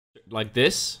like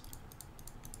this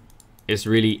is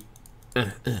really...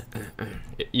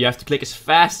 You have to click as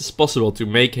fast as possible to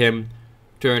make him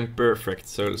turn perfect.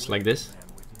 So it's like this.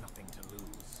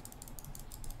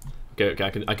 Okay,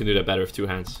 I can do that better with 2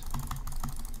 hands.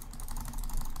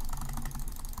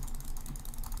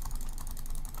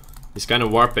 He's kind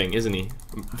of warping, isn't he?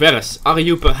 Varus, are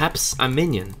you perhaps a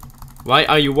minion? Why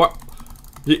are you What?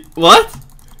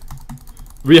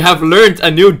 We have learned a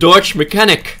new dodge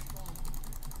mechanic.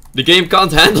 The game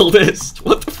can't handle this.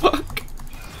 What the fuck?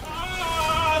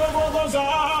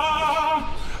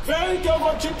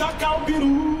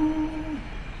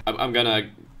 I'm gonna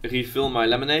refill my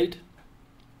lemonade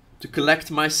to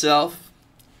collect myself,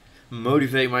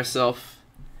 motivate myself.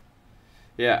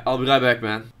 Yeah, I'll be right back,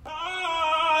 man.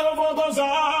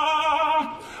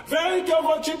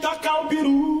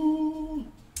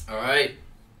 Alright.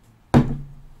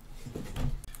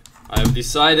 I have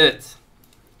decided.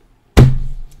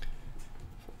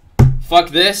 Fuck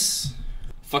this.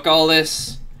 Fuck all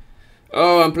this.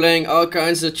 Oh, I'm playing all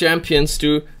kinds of champions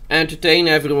to entertain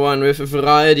everyone with a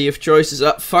variety of choices.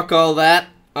 Fuck all that.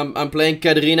 I'm playing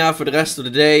KATARINA for the rest of the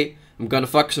day. I'm gonna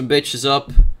fuck some bitches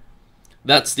up.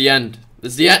 That's the end.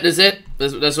 That's the end. That's it.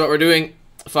 That's what we're doing.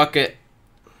 Fuck it.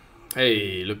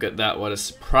 Hey, look at that. What a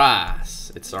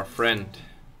surprise. It's our friend.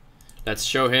 Let's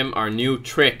show him our new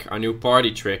trick. Our new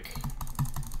party trick.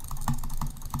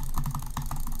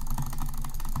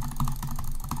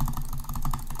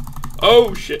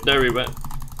 Oh shit, there we went.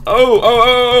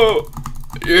 Oh.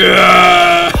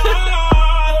 Yeah!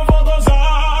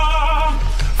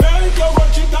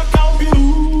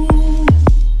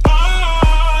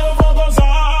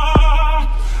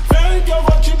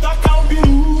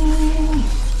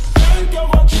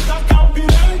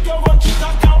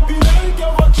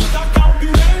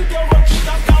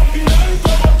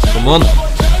 Come on.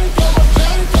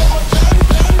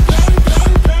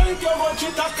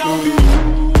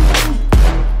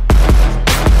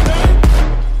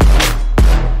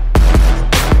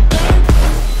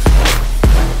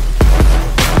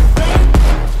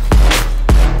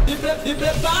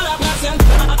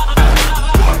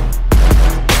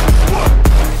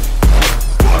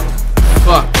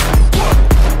 Fuck.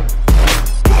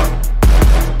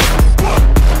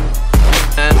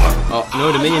 And oh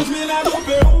no, the minion.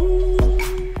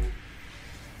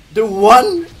 The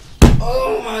one?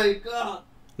 Oh my god.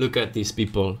 Look at these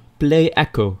people. Play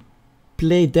Echo.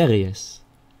 Play Darius.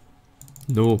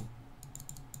 No.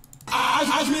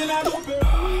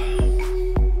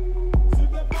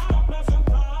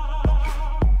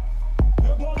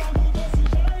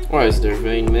 Why is there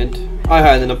Vayne mid? I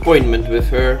had an appointment with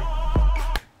her.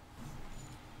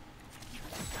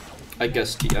 I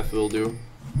guess TF will do.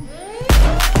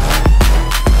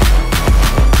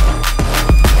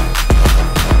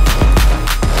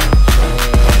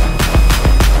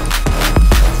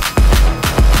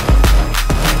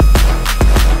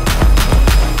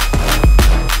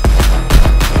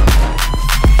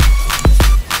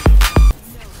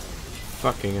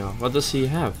 Fucking hell, what does he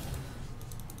have?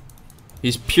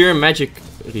 He's pure magic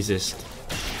resist.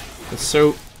 That's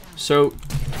so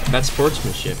bad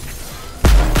sportsmanship.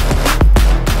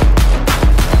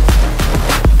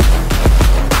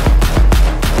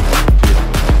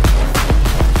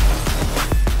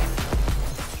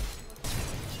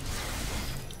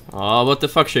 Oh, what the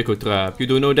fuck, Shaco Trap? You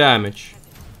do no damage.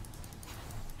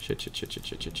 Shit.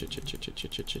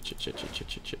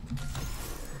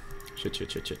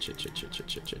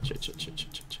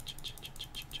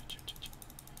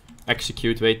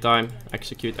 Execute, wait time.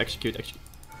 Execute.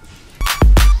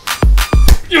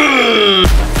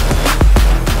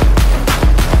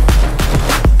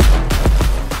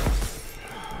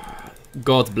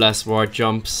 God bless war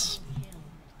jumps.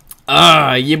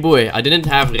 Ah, yeah boy. I didn't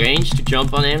have range to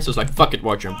jump on him, so it's like fuck it,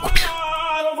 war jump.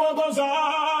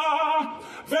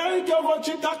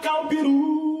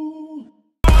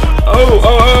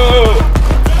 Oh.